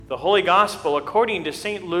The Holy Gospel according to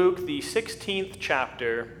St. Luke, the 16th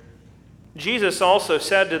chapter. Jesus also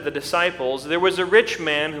said to the disciples, "There was a rich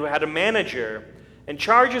man who had a manager, and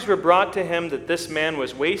charges were brought to him that this man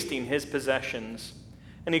was wasting his possessions.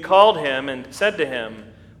 And he called him and said to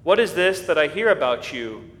him, 'What is this that I hear about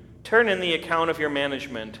you? Turn in the account of your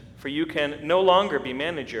management, for you can no longer be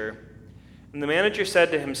manager.' And the manager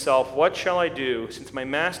said to himself, 'What shall I do, since my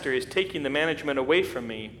master is taking the management away from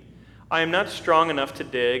me? I am not strong enough to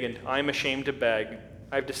dig, and I am ashamed to beg.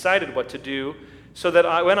 I have decided what to do, so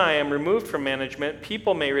that when I am removed from management,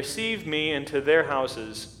 people may receive me into their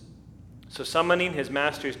houses.' So summoning his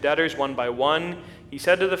master's debtors one by one, he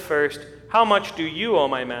said to the first, 'How much do you owe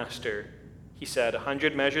my master?' He said,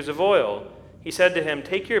 100 measures of oil. He said to him,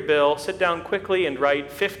 'Take your bill, sit down quickly, and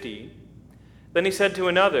write 50. Then he said to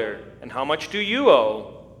another, 'And how much do you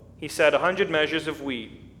owe?' He said, 100 measures of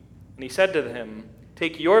wheat. And he said to him,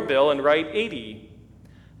 'Take your bill and write 80.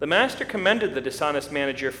 The master commended the dishonest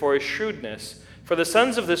manager for his shrewdness, for the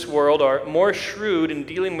sons of this world are more shrewd in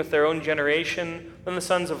dealing with their own generation than the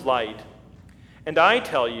sons of light. And I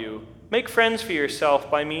tell you, make friends for yourself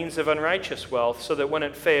by means of unrighteous wealth, so that when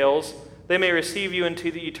it fails, they may receive you into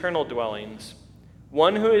the eternal dwellings.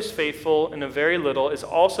 One who is faithful in a very little is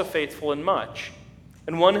also faithful in much,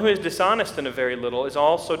 and one who is dishonest in a very little is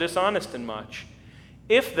also dishonest in much.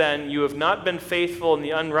 If then you have not been faithful in the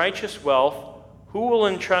unrighteous wealth, who will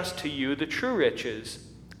entrust to you the true riches?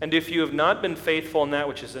 And if you have not been faithful in that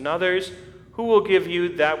which is another's, who will give you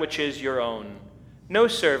that which is your own? No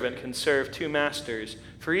servant can serve two masters,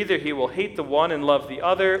 for either he will hate the one and love the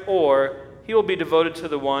other, or he will be devoted to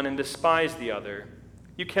the one and despise the other.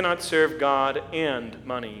 You cannot serve God and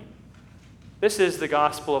money." This is the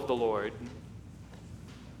gospel of the Lord.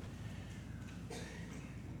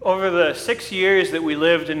 Over the 6 years that we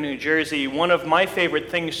lived in New Jersey, one of my favorite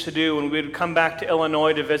things to do when we would come back to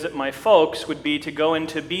Illinois to visit my folks would be to go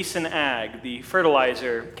into Beeson Ag, the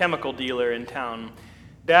fertilizer chemical dealer in town.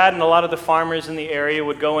 Dad and a lot of the farmers in the area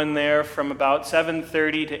would go in there from about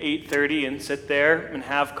 7:30 to 8:30 and sit there and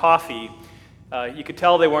have coffee. You could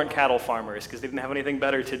tell they weren't cattle farmers because they didn't have anything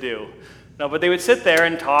better to do. No, but they would sit there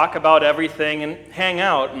and talk about everything and hang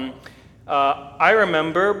out. And I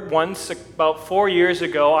remember once, about 4 years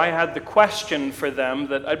ago, I had the question for them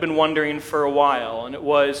that I'd been wondering for a while, and it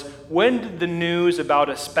was, when did the news about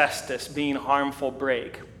asbestos being harmful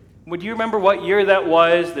break? Would you remember what year that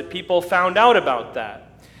was that people found out about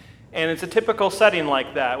that? And it's a typical setting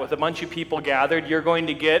like that. With a bunch of people gathered, you're going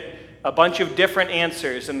to get a bunch of different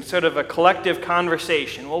answers and sort of a collective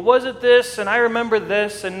conversation. Well, was it this? And I remember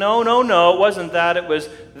this. And no, it wasn't that. It was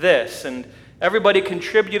this. And everybody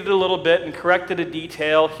contributed a little bit and corrected a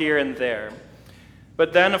detail here and there.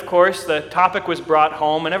 But then, of course, the topic was brought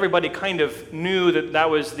home, and everybody kind of knew that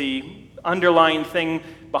that was the underlying thing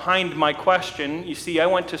behind my question. You see, I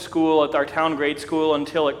went to school at our town grade school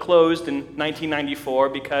until it closed in 1994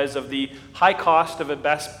 because of the high cost of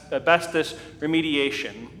asbestos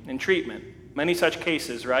remediation and treatment. Many such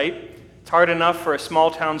cases, right? It's hard enough for a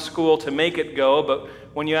small town school to make it go, but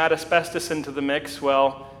when you add asbestos into the mix,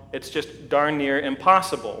 well, it's just darn near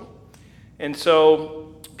impossible. And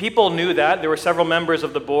so people knew that. There were several members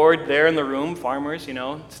of the board there in the room, farmers,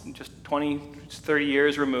 just 20, 30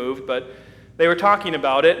 years removed, but they were talking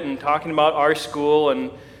about it and talking about our school,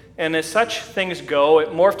 and as such things go, it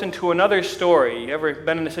morphed into another story. You ever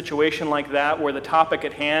been in a situation like that where the topic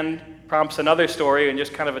at hand prompts another story and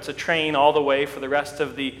just kind of it's a train all the way for the rest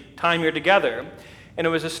of the time you're together? And it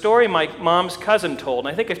was a story my mom's cousin told,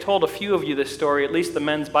 and I think I've told a few of you this story, at least the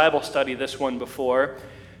men's Bible study, this one before,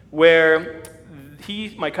 where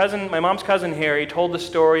my mom's cousin Harry told the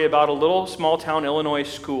story about a little small-town Illinois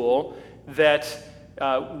school that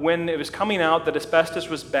when it was coming out that asbestos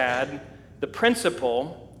was bad, the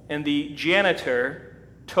principal and the janitor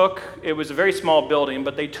it was a very small building,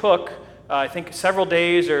 but they took, I think, several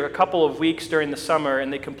days or a couple of weeks during the summer,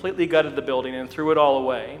 and they completely gutted the building and threw it all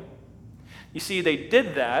away. You see, they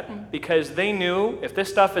did that because they knew if this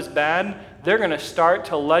stuff is bad, they're going to start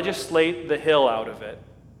to legislate the hill out of it.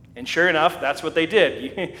 And sure enough, that's what they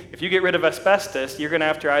did. If you get rid of asbestos, you're going to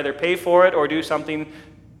have to either pay for it or do something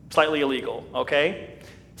slightly illegal, okay?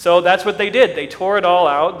 So that's what they did. They tore it all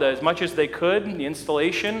out as much as they could, the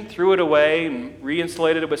installation, threw it away, and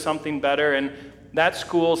reinstalated it with something better, and that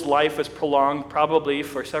school's life was prolonged probably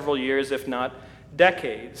for several years, if not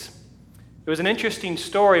decades. It was an interesting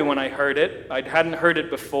story when I heard it. I hadn't heard it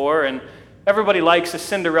before, and everybody likes a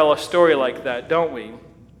Cinderella story like that, don't we?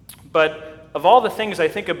 But of all the things I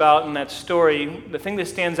think about in that story, the thing that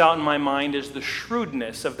stands out in my mind is the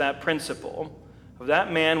shrewdness of that principal, of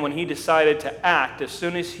that man when he decided to act as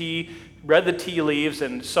soon as he read the tea leaves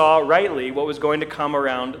and saw rightly what was going to come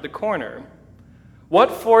around the corner.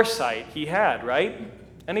 What foresight he had, right?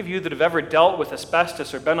 Any of you that have ever dealt with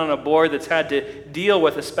asbestos or been on a board that's had to deal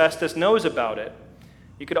with asbestos knows about it.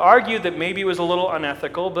 You could argue that maybe it was a little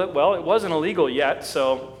unethical, but, well, it wasn't illegal yet,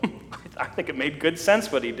 so I think it made good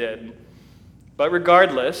sense what he did. But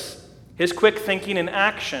regardless, his quick thinking and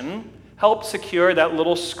action helped secure that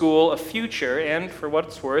little school a future and, for what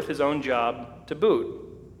it's worth, his own job to boot.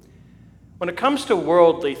 When it comes to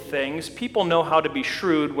worldly things, people know how to be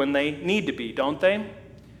shrewd when they need to be, don't they?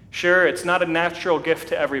 Sure, it's not a natural gift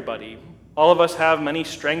to everybody. All of us have many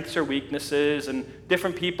strengths or weaknesses, and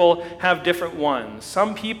different people have different ones.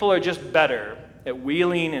 Some people are just better at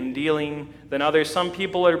wheeling and dealing than others. Some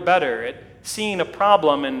people are better at seeing a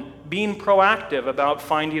problem and being proactive about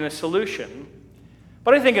finding a solution.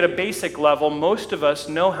 But I think at a basic level, most of us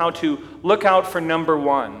know how to look out for number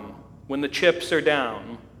one when the chips are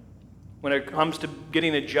down. When it comes to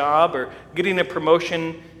getting a job or getting a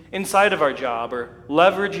promotion inside of our job or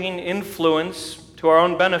leveraging influence to our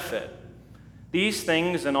own benefit. These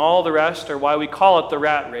things and all the rest are why we call it the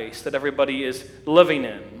rat race that everybody is living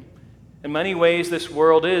in. In many ways, this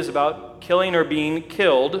world is about killing or being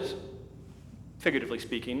killed, figuratively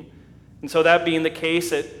speaking. And so that being the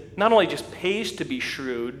case, it not only just pays to be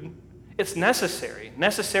shrewd, it's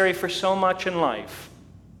necessary for so much in life.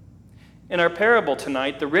 In our parable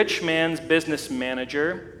tonight, the rich man's business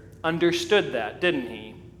manager understood that, didn't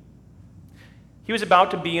he? He was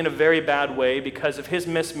about to be in a very bad way because of his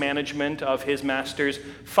mismanagement of his master's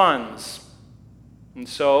funds. And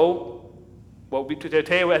so,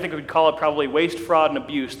 today I think we'd call it probably waste, fraud, and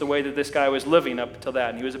abuse, the way that this guy was living up until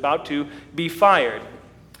that. And he was about to be fired.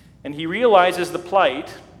 And he realizes the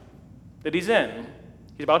plight that he's in.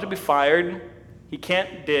 He's about to be fired. He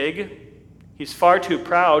can't dig. He's far too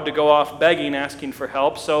proud to go off begging, asking for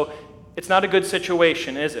help, so it's not a good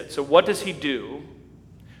situation, is it? So what does he do?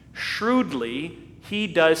 Shrewdly, he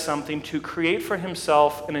does something to create for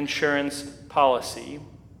himself an insurance policy.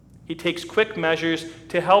 He takes quick measures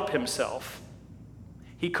to help himself.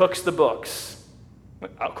 He cooks the books,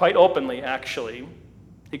 quite openly, actually.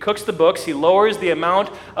 He cooks the books. He lowers the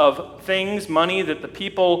amount of money that the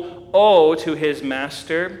people owe to his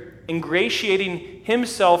master, ingratiating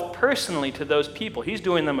himself personally to those people. He's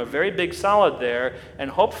doing them a very big solid there,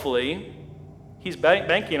 and hopefully, he's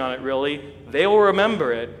banking on it really, they will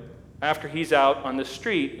remember it after he's out on the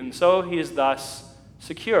street, and so he is thus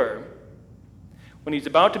secure. When he's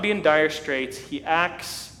about to be in dire straits, he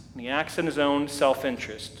acts in his own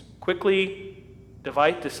self-interest, quickly,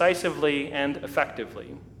 decisively, and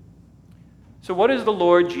effectively. So what is the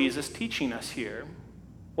Lord Jesus teaching us here?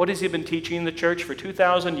 What has he been teaching the church for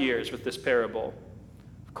 2,000 years with this parable?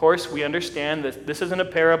 Of course, we understand that this isn't a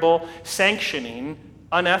parable sanctioning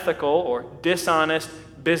unethical or dishonest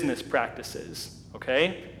business practices,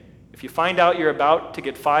 okay? If you find out you're about to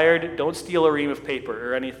get fired, don't steal a ream of paper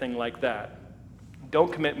or anything like that.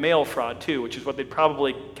 Don't commit mail fraud, too, which is what they'd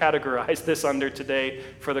probably categorize this under today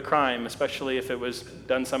for the crime, especially if it was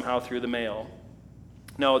done somehow through the mail.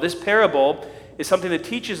 No, this parable is something that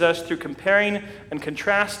teaches us through comparing and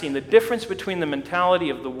contrasting the difference between the mentality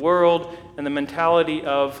of the world and the mentality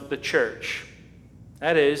of the church.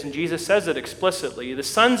 That is, and Jesus says it explicitly, the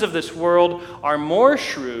sons of this world are more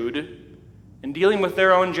shrewd in dealing with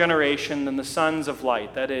their own generation than the sons of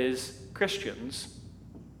light, that is, Christians.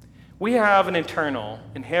 We have an eternal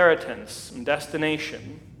inheritance and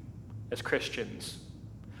destination as Christians.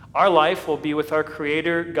 Our life will be with our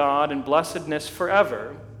Creator, God, in blessedness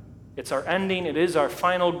forever. It's our ending. It is our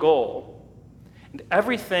final goal. And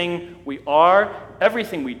everything we are,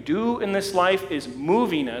 everything we do in this life is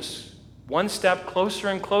moving us one step closer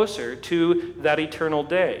and closer to that eternal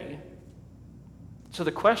day. So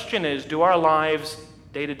the question is, do our lives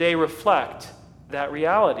day to day reflect that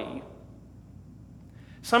reality?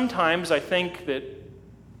 Sometimes I think that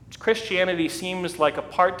Christianity seems like a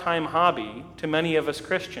part-time hobby to many of us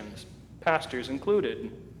Christians, pastors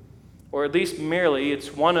included. Or at least merely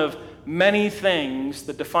it's one of many things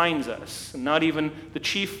that defines us, and not even the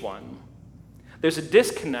chief one. There's a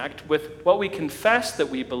disconnect with what we confess that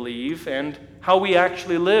we believe and how we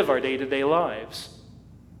actually live our day-to-day lives.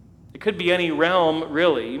 It could be any realm,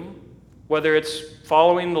 really, whether it's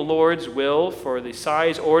following the Lord's will for the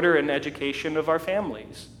size, order, and education of our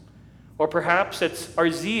families. Or perhaps it's our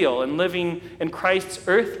zeal in living in Christ's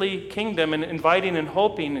earthly kingdom and inviting and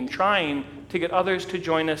hoping and trying to get others to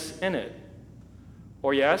join us in it.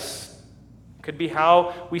 Or yes, it could be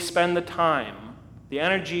how we spend the time, the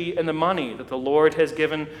energy, and the money that the Lord has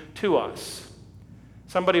given to us.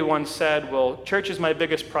 Somebody once said, well, church is my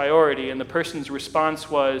biggest priority, and the person's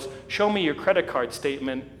response was, show me your credit card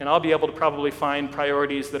statement, and I'll be able to probably find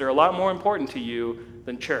priorities that are a lot more important to you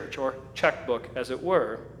than church, or checkbook, as it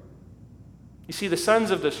were. You see, the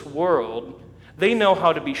sons of this world, they know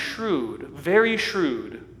how to be shrewd, very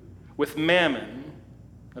shrewd, with mammon,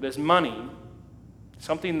 that is money,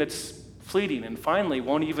 something that's fleeting and finally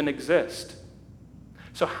won't even exist.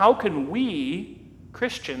 So how can we,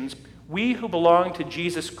 Christians, we who belong to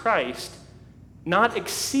Jesus Christ, not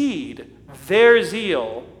exceed their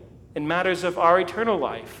zeal in matters of our eternal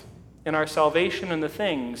life, in our salvation and the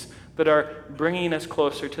things that are bringing us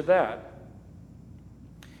closer to that?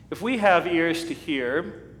 If we have ears to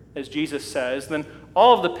hear, as Jesus says, then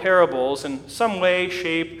all of the parables in some way,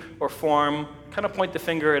 shape, or form kind of point the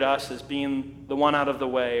finger at us as being the one out of the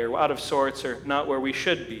way or out of sorts or not where we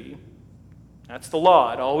should be. That's the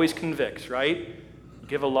law. It always convicts, right?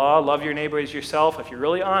 Give a law, love your neighbor as yourself. If you're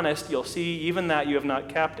really honest, you'll see even that you have not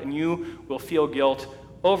kept, and you will feel guilt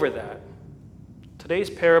over that. Today's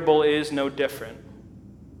parable is no different.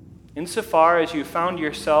 Insofar as you found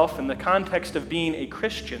yourself in the context of being a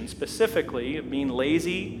Christian, specifically, of being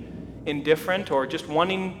lazy, indifferent, or just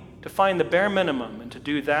wanting to find the bare minimum and to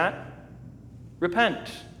do that,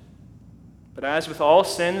 repent. But as with all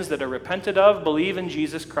sins that are repented of, believe in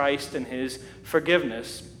Jesus Christ and his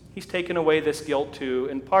forgiveness. He's taken away this guilt too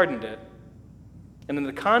and pardoned it. And in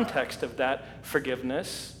the context of that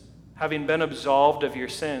forgiveness, having been absolved of your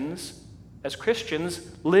sins, as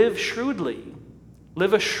Christians, live shrewdly.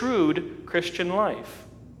 Live a shrewd Christian life.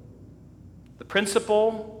 The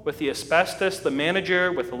principal with the asbestos, the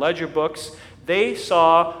manager with the ledger books, they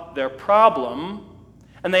saw their problem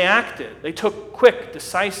and they acted. They took quick,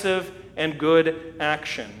 decisive, and good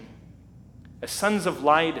action. As sons of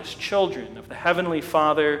light, as children of the Heavenly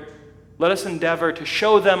Father, let us endeavor to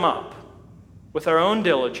show them up with our own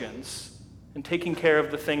diligence in taking care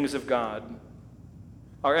of the things of God.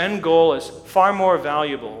 Our end goal is far more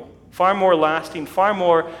valuable, far more lasting, far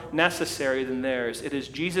more necessary than theirs. It is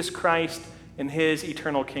Jesus Christ and his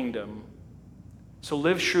eternal kingdom. So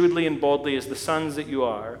live shrewdly and boldly as the sons that you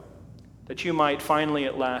are, that you might finally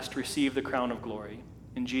at last receive the crown of glory.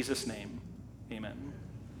 In Jesus' name, amen.